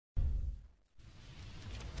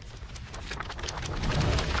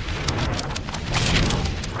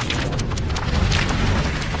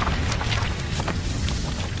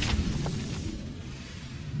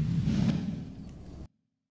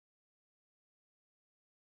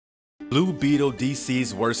Blue-Beetle,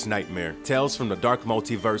 DC's worst nightmare. Tales from the Dark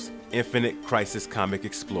Multiverse, Infinite Crisis comic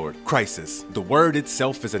explored. Crisis. The word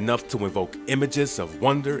itself is enough to invoke images of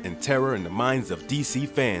wonder and terror in the minds of DC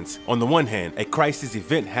fans. On the one hand, a crisis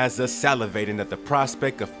event has us salivating at the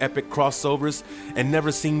prospect of epic crossovers and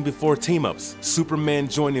never seen before team-ups. Superman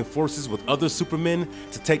joining forces with other Supermen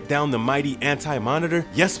to take down the mighty Anti-Monitor?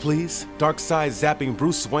 Yes please. Darkside zapping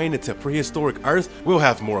Bruce Wayne into prehistoric Earth? We'll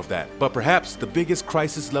have more of that. But perhaps the biggest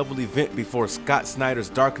crisis level event before Scott Snyder's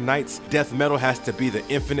Dark Knight's death metal has to be the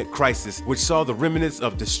Infinite Crisis, which saw the remnants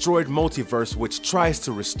of destroyed multiverse which tries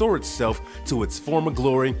to restore itself to its former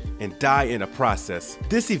glory and die in a process.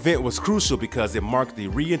 This event was crucial because it marked the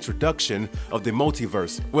reintroduction of the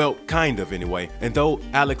multiverse. Well, kind of anyway. And though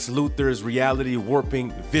Alex Luthor's reality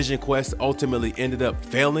warping Vision Quest ultimately ended up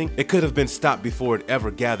failing, it could have been stopped before it ever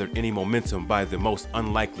gathered any momentum by the most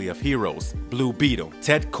unlikely of heroes, Blue-Beetle.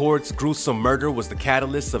 Ted Kord's gruesome murder was the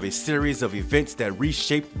catalyst of a series of events that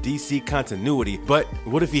reshaped DC continuity, but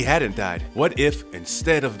what if he hadn't died? What if,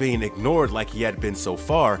 instead of being ignored like he had been so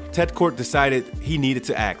far, Ted Kord decided he needed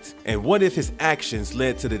to act? And what if his actions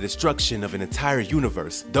led to the destruction of an entire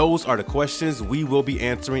universe? Those are the questions we will be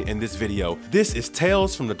answering in this video. This is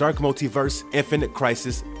Tales from the Dark Multiverse, Infinite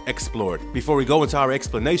Crisis explored. Before we go into our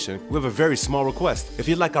explanation, we have a very small request. If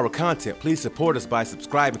you like our content, please support us by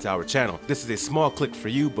subscribing to our channel. This is a small click for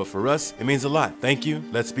you, but for us, it means a lot. Thank you.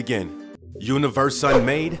 Let's begin. Universe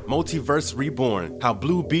Unmade, Multiverse Reborn, how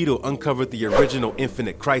Blue-Beetle uncovered the original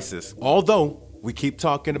Infinite Crisis. Although we keep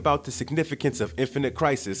talking about the significance of Infinite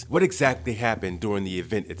Crisis, what exactly happened during the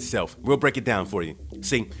event itself? We'll break it down for you.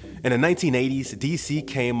 See, in the 1980s, DC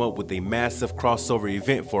came up with a massive crossover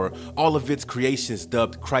event for all of its creations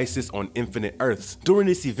dubbed Crisis on Infinite Earths. During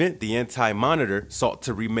this event, the Anti-Monitor sought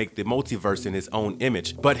to remake the multiverse in his own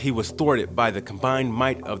image, but he was thwarted by the combined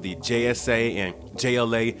might of the JSA and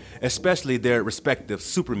JLA, especially their respective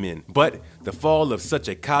Supermen. But the fall of such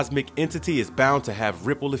a cosmic entity is bound to have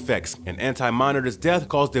ripple effects, and Anti-Monitor's death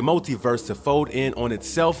caused the multiverse to fold in on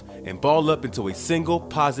itself and ball up into a single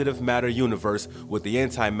positive matter universe with the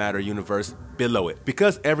antimatter universe below it.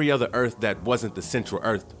 Because every other Earth that wasn't the central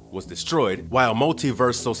Earth was destroyed, while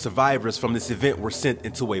multiversal survivors from this event were sent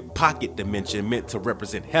into a pocket dimension meant to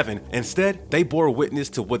represent heaven, instead, they bore witness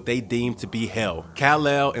to what they deemed to be hell.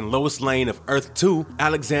 Kal-El and Lois Lane of Earth 2,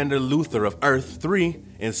 Alex Luthor of Earth 3,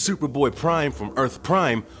 and Superboy Prime from Earth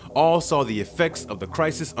Prime all saw the effects of the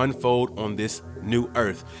crisis unfold on this new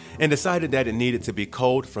Earth and decided that it needed to be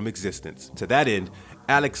culled from existence. To that end,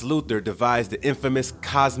 Alex Luthor devised the infamous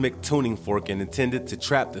cosmic tuning fork and intended to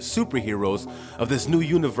trap the superheroes of this new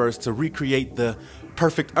universe to recreate the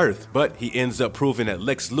perfect Earth, but he ends up proving that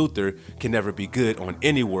Lex Luthor can never be good on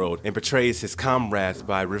any world and betrays his comrades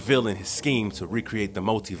by revealing his scheme to recreate the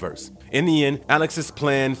multiverse. In the end, Alex's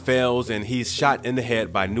plan fails and he's shot in the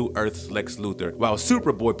head by New Earth's Lex Luthor, while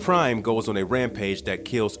Superboy Prime goes on a rampage that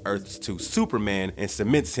kills Earth's 2 Superman and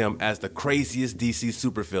cements him as the craziest DC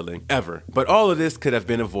supervillain ever. But all of this could have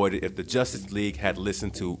been avoided if the Justice League had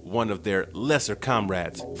listened to one of their lesser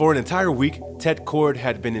comrades. For an entire week, Ted Kord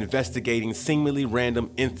had been investigating seemingly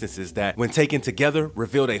random instances that, when taken together,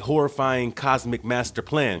 revealed a horrifying cosmic master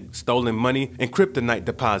plan: stolen money and kryptonite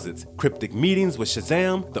deposits, cryptic meetings with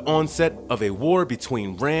Shazam, the onset of a war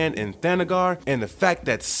between Rand and Thanagar, and the fact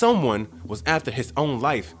that someone was after his own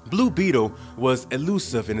life. Blue-Beetle was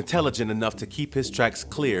elusive and intelligent enough to keep his tracks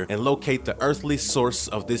clear and locate the earthly source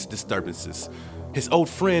of these disturbances. His old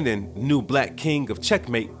friend and new Black King of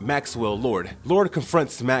Checkmate, Maxwell Lord. Lord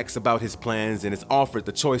confronts Max about his plans and is offered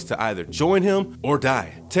the choice to either join him or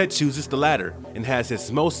die. Ted chooses the latter and has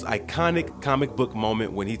his most iconic comic book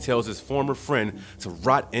moment when he tells his former friend to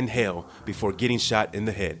rot in hell before getting shot in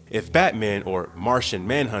the head. If Batman or Martian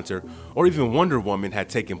Manhunter or even Wonder Woman had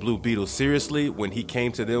taken Blue-Beetle seriously when he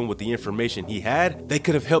came to them with the information he had, they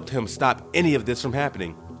could have helped him stop any of this from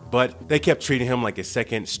happening. But they kept treating him like a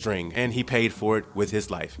second string, and he paid for it with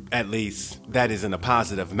his life. At least, that is in a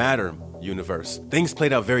positive matter universe. Things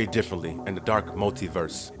played out very differently in the Dark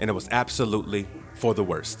Multiverse, and it was absolutely for the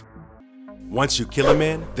worst. Once you kill a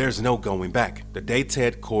man, there's no going back. The day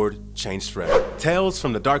Ted Kord changed forever. Tales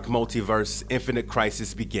from the Dark Multiverse, Infinite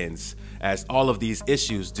Crisis begins, as all of these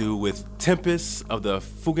issues do, with Tempest of the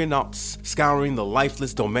Fugonauts scouring the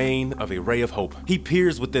lifeless domain of a ray of hope. He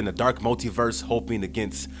peers within the Dark Multiverse, hoping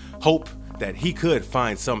against hope that he could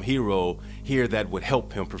find some hero here that would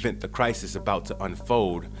help him prevent the crisis about to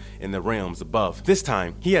unfold in the realms above. This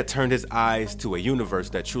time, he had turned his eyes to a universe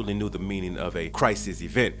that truly knew the meaning of a crisis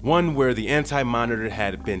event, one where the Anti-Monitor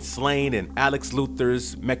had been slain and Alex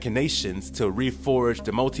Luthor's machinations to reforge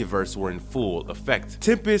the multiverse were in full effect.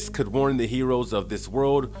 Tempest could warn the heroes of this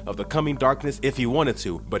world of the coming darkness if he wanted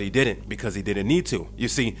to, but he didn't because he didn't need to. You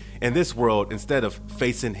see, in this world, instead of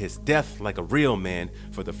facing his death like a real man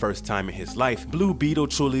for the first time in his life, Blue-Beetle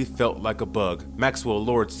truly felt like a bug. Maxwell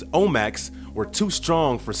Lord's Omax were too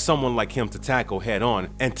strong for someone like him to tackle head on,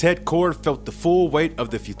 and Ted Kord felt the full weight of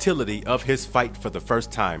the futility of his fight for the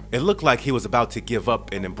first time. It looked like he was about to give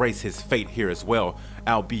up and embrace his fate here as well,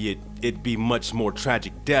 albeit it'd be much more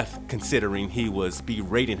tragic death considering he was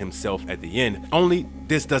berating himself at the end. Only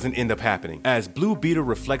this doesn't end up happening. As Blue-Beetle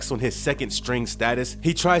reflects on his second string status,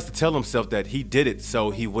 he tries to tell himself that he did it so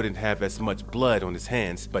he wouldn't have as much blood on his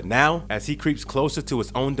hands. But now, as he creeps closer to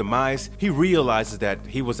his own demise, he realizes that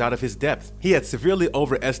he was out of his depth. He had severely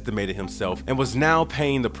overestimated himself and was now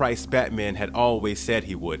paying the price Batman had always said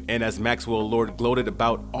he would. And as Maxwell Lord gloated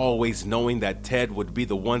about always knowing that Ted would be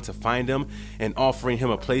the one to find him and offering him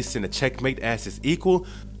a place in a checkmate as his equal,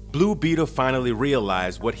 Blue-Beetle finally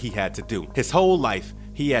realized what he had to do. His whole life,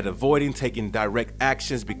 he had avoiding taking direct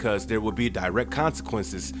actions because there would be direct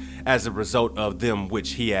consequences as a result of them,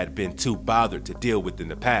 which he had been too bothered to deal with in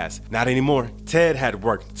the past. Not anymore. Ted had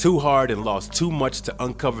worked too hard and lost too much to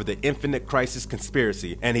uncover the Infinite Crisis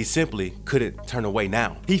conspiracy, and he simply couldn't turn away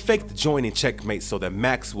now. He faked joining checkmate so that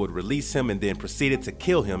Max would release him and then proceeded to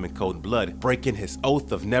kill him in cold blood, breaking his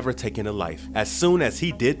oath of never taking a life. As soon as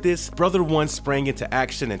he did this, Brother One sprang into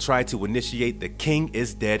action and tried to initiate the King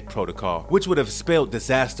is Dead protocol, which would have spelled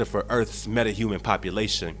disaster for Earth's metahuman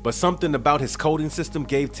population. But something about his coding system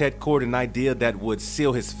gave Ted Kord an idea that would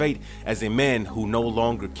seal his fate as a man who no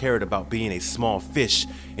longer cared about being a small fish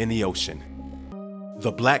in the ocean.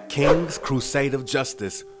 The Black King's Crusade of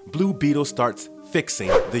Justice, Blue-Beetle starts fixing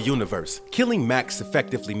the universe. Killing Max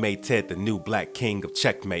effectively made Ted the new Black King of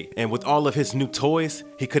Checkmate, and with all of his new toys,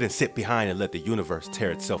 he couldn't sit behind and let the universe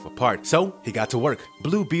tear itself apart. So he got to work.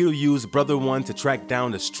 Blue-Beetle used Brother One to track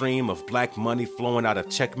down the stream of black money flowing out of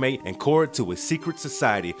Checkmate and Kord to a secret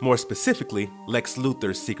society, more specifically, Lex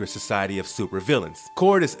Luthor's secret society of supervillains.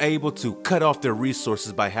 Kord is able to cut off their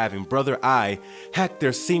resources by having Brother Eye hack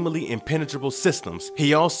their seemingly impenetrable systems.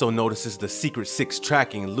 He also notices the Secret Six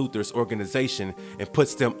tracking Luthor's organization and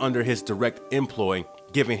puts them under his direct employ,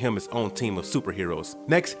 giving him his own team of superheroes.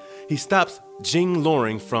 Next, he stops Jean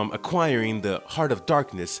Loring from acquiring the Heart of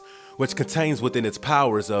Darkness, which contains within its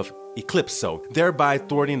powers of Eclipso, thereby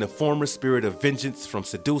thwarting the former spirit of vengeance from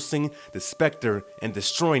seducing the Spectre and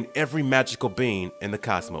destroying every magical being in the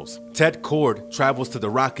cosmos. Ted Kord travels to the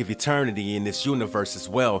Rock of Eternity in this universe as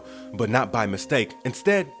well, but not by mistake.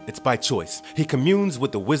 Instead, it's by choice. He communes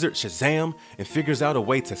with the wizard Shazam and figures out a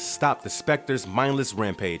way to stop the Spectre's mindless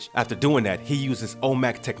rampage. After doing that, he uses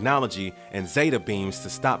OMAC technology and Zeta beams to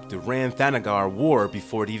stop the Rann-Thanagar war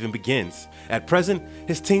before it even begins. At present,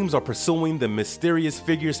 his teams are pursuing the mysterious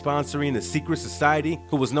figure sponsoring the secret society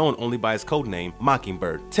who was known only by his codename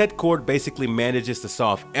Mockingbird. Ted Kord basically manages to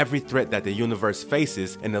solve every threat that the universe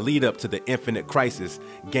faces in the lead up to the Infinite Crisis,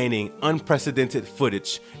 gaining unprecedented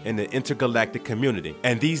footage in the intergalactic community.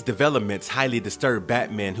 And these developments highly disturb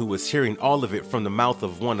Batman, who was hearing all of it from the mouth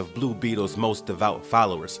of one of Blue-Beetle's most devout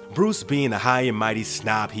followers. Bruce, being a high and mighty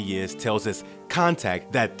snob he is, tells us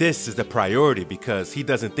Contact that this is a priority because he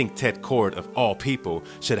doesn't think Ted Kord, of all people,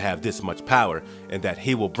 should have this much power, and that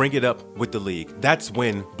he will bring it up with the League. That's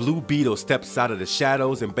when Blue-Beetle steps out of the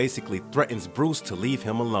shadows and basically threatens Bruce to leave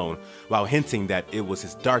him alone, while hinting that it was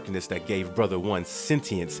his darkness that gave Brother One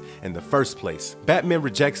sentience in the first place. Batman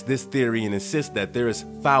rejects this theory and insists that there is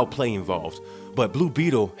foul play involved, but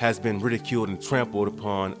Blue-Beetle has been ridiculed and trampled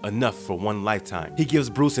upon enough for one lifetime. He gives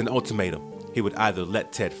Bruce an ultimatum. He would either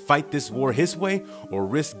let Ted fight this war his way or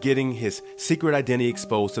risk getting his secret identity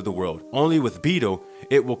exposed to the world. Only with Beetle,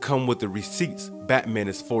 it will come with the receipts. Batman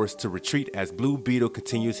is forced to retreat as Blue-Beetle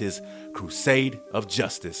continues his crusade of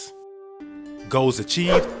justice. Goals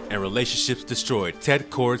achieved and relationships destroyed. Ted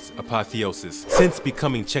Kord's apotheosis. Since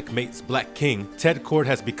becoming Checkmate's Black King, Ted Kord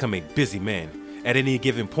has become a busy man. At any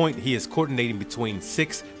given point, he is coordinating between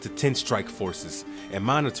 6 to 10 strike forces and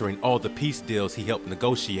monitoring all the peace deals he helped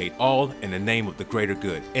negotiate, all in the name of the greater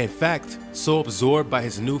good. In fact, so absorbed by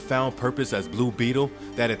his newfound purpose as Blue-Beetle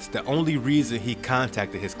that it's the only reason he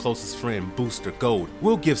contacted his closest friend, Booster Gold.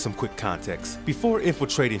 We'll give some quick context. Before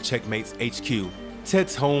infiltrating Checkmate's HQ,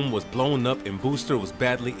 Ted's home was blown up and Booster was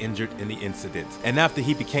badly injured in the incident. And after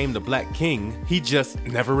he became the Black King, he just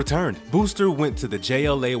never returned. Booster went to the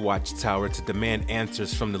JLA watchtower to demand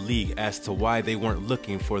answers from the League as to why they weren't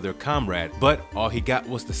looking for their comrade, but all he got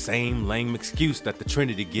was the same lame excuse that the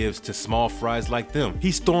Trinity gives to small fries like them.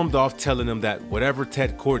 He stormed off telling them that whatever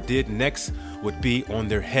Ted Kord did next would be on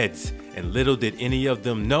their heads, and little did any of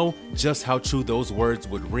them know just how true those words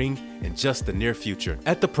would ring in just the near future.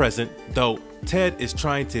 At the present, though, Ted is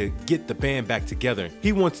trying to get the band back together.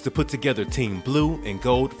 He wants to put together Team Blue and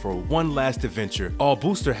Gold for one last adventure. All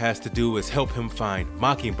Booster has to do is help him find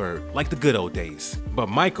Mockingbird like the good old days. But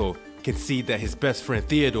Michael can see that his best friend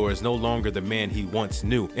Theodore is no longer the man he once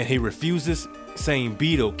knew, and he refuses, saying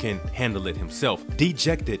Beetle can handle it himself.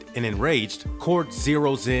 Dejected and enraged, Kord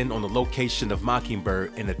zeroes in on the location of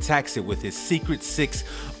Mockingbird and attacks it with his secret six,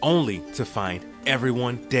 only to find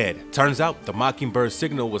everyone dead. Turns out the Mockingbird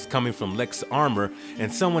signal was coming from Lex's armor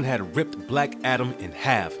and someone had ripped Black Adam in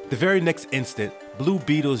half. The very next instant,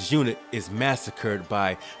 Blue-Beetle's unit is massacred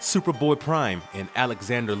by Superboy Prime, and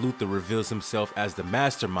Alexander Luthor reveals himself as the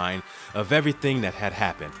mastermind of everything that had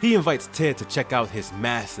happened. He invites Ted to check out his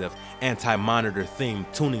massive anti-monitor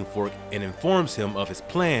themed tuning fork and informs him of his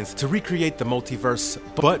plans to recreate the multiverse,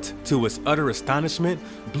 but to his utter astonishment,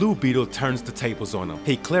 Blue-Beetle turns the tables on him.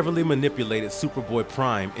 He cleverly manipulated Superboy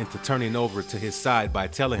Prime into turning over to his side by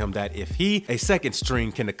telling him that if he, a second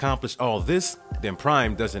string, can accomplish all this, then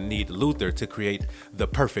Prime doesn't need Luthor to create the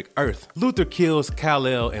perfect Earth. Luthor kills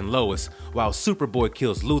Kal-El and Lois, while Superboy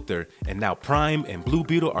kills Luthor, and now Prime and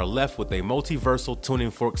Blue-Beetle are left with a multiversal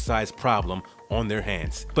tuning fork-sized problem on their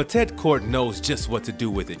hands. But Ted Kord knows just what to do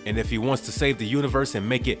with it, and if he wants to save the universe and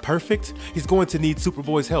make it perfect, he's going to need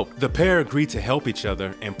Superboy's help. The pair agree to help each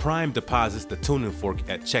other, and Prime deposits the tuning fork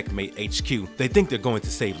at Checkmate HQ. They think they're going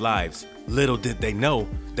to save lives. Little did they know,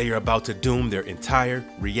 they are about to doom their entire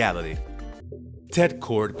reality. Ted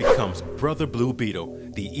Kord becomes Brother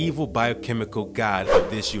Blue-Beetle, the evil biochemical god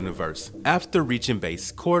of this universe. After reaching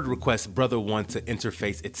base, Kord requests Brother One to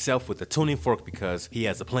interface itself with the tuning fork because he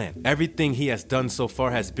has a plan. Everything he has done so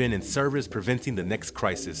far has been in service preventing the next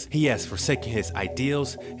crisis. He has forsaken his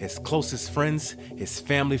ideals, his closest friends, his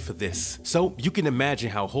family for this. So you can imagine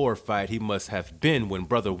how horrified he must have been when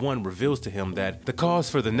Brother One reveals to him that the cause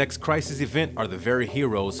for the next crisis event are the very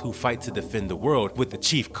heroes who fight to defend the world, with the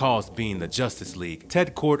chief cause being the Justice League.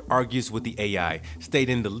 Ted Kord argues with the AI,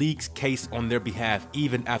 stating the League's case on their behalf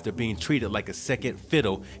even after being treated like a second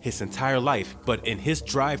fiddle his entire life. But in his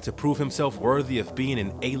drive to prove himself worthy of being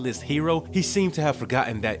an A-list hero, he seemed to have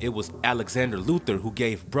forgotten that it was Alexander Luthor who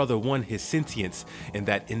gave Brother One his sentience, and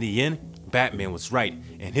that in the end, Batman was right,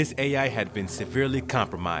 and his AI had been severely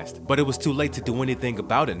compromised. But it was too late to do anything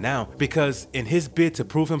about it now, because in his bid to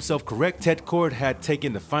prove himself correct, Ted Kord had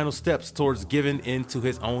taken the final steps towards giving in to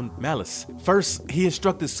his own malice. First, he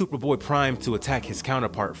instructed Superboy Prime to attack his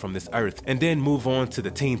counterpart from this Earth, and then move on to the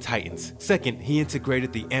Teen Titans. Second, he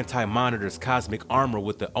integrated the Anti-Monitor's cosmic armor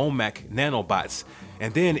with the OMAC nanobots,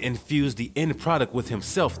 and then infused the end product with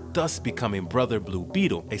himself, thus becoming Brother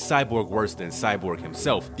Blue-Beetle, a cyborg worse than Cyborg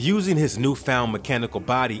himself. Using his newfound mechanical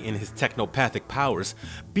body and his technopathic powers,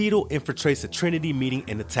 Beetle infiltrates a Trinity meeting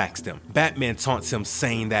and attacks them. Batman taunts him,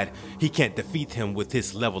 saying that he can't defeat him with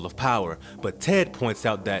his level of power, but Ted points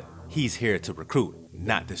out that he's here to recruit,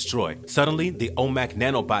 not destroy. Suddenly, the OMAC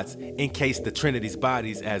nanobots encase the Trinity's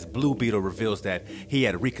bodies as Blue-Beetle reveals that he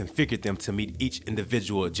had reconfigured them to meet each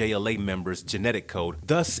individual JLA member's genetic code,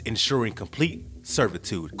 thus ensuring complete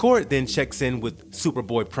servitude. Kord then checks in with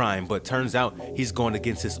Superboy Prime, but turns out he's going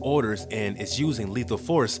against his orders and is using lethal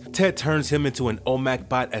force. Ted turns him into an OMAC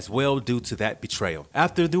bot as well due to that betrayal.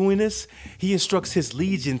 After doing this, he instructs his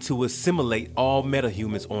legion to assimilate all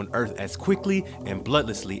metahumans on Earth as quickly and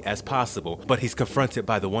bloodlessly as possible, but he's confronted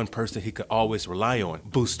by the one person he could always rely on,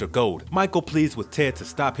 Booster Gold. Michael pleads with Ted to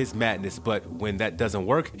stop his madness, but when that doesn't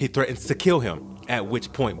work, he threatens to kill him, at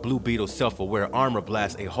which point Blue-Beetle's self-aware armor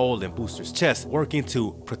blasts a hole in Booster's chest, working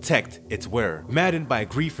to protect its wearer. Maddened by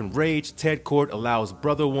grief and rage, Ted Kord allows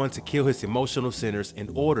Brother One to kill his emotional centers in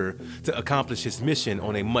order to accomplish his mission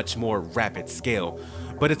on a much more rapid scale.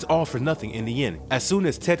 But it's all for nothing in the end. As soon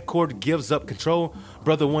as Ted Kord gives up control,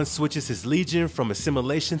 Brother One switches his legion from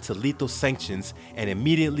assimilation to lethal sanctions and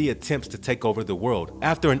immediately attempts to take over the world.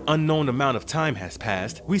 After an unknown amount of time has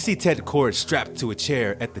passed, we see Ted Kord strapped to a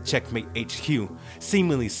chair at the Checkmate HQ,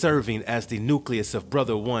 seemingly serving as the nucleus of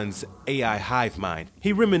Brother One's AI hive mind.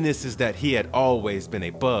 He reminisces that he had always been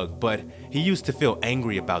a bug, but he used to feel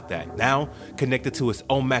angry about that. Now, connected to his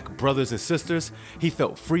OMAC brothers and sisters, he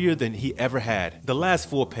felt freer than he ever had. The last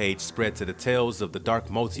full page spread to the tales of the Dark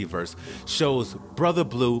Multiverse shows Brother brother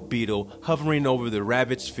Blue-Beetle hovering over the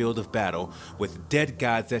ravaged field of battle with dead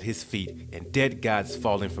gods at his feet and dead gods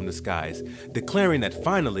falling from the skies, declaring that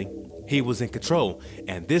finally he was in control,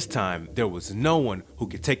 and this time there was no one who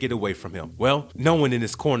could take it away from him. Well, no one in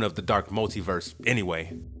this corner of the Dark Multiverse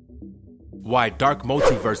anyway. Why Dark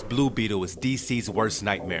Multiverse Blue-Beetle is DC's worst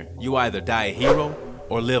nightmare. You either die a hero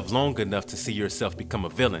or live long enough to see yourself become a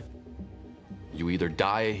villain. You either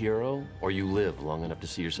die a hero or you live long enough to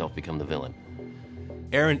see yourself become the villain.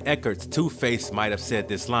 Aaron Eckhart's Two-Face might have said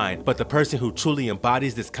this line, but the person who truly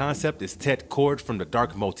embodies this concept is Ted Kord from the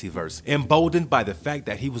Dark Multiverse. Emboldened by the fact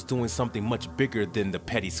that he was doing something much bigger than the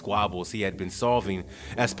petty squabbles he had been solving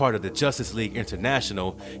as part of the Justice League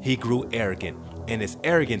International, he grew arrogant, and his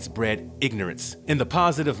arrogance bred ignorance. In the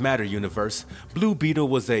Positive Matter universe, Blue-Beetle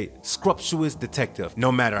was a scrumptious detective,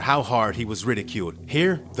 no matter how hard he was ridiculed.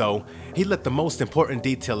 Here, though, he let the most important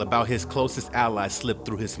detail about his closest ally slip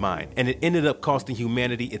through his mind, and it ended up costing humanity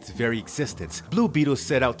its very existence. Blue-Beetle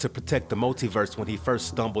set out to protect the multiverse when he first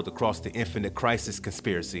stumbled across the Infinite Crisis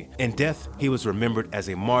conspiracy. In death, he was remembered as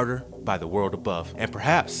a martyr by the world above, and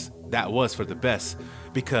perhaps that was for the best,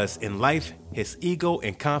 because in life, his ego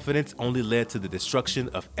and confidence only led to the destruction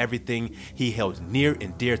of everything he held near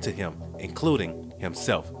and dear to him, including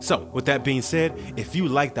himself. So, with that being said, if you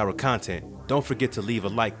liked our content, don't forget to leave a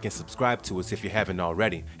like and subscribe to us if you haven't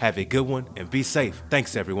already. Have a good one and be safe.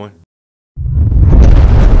 Thanks, everyone.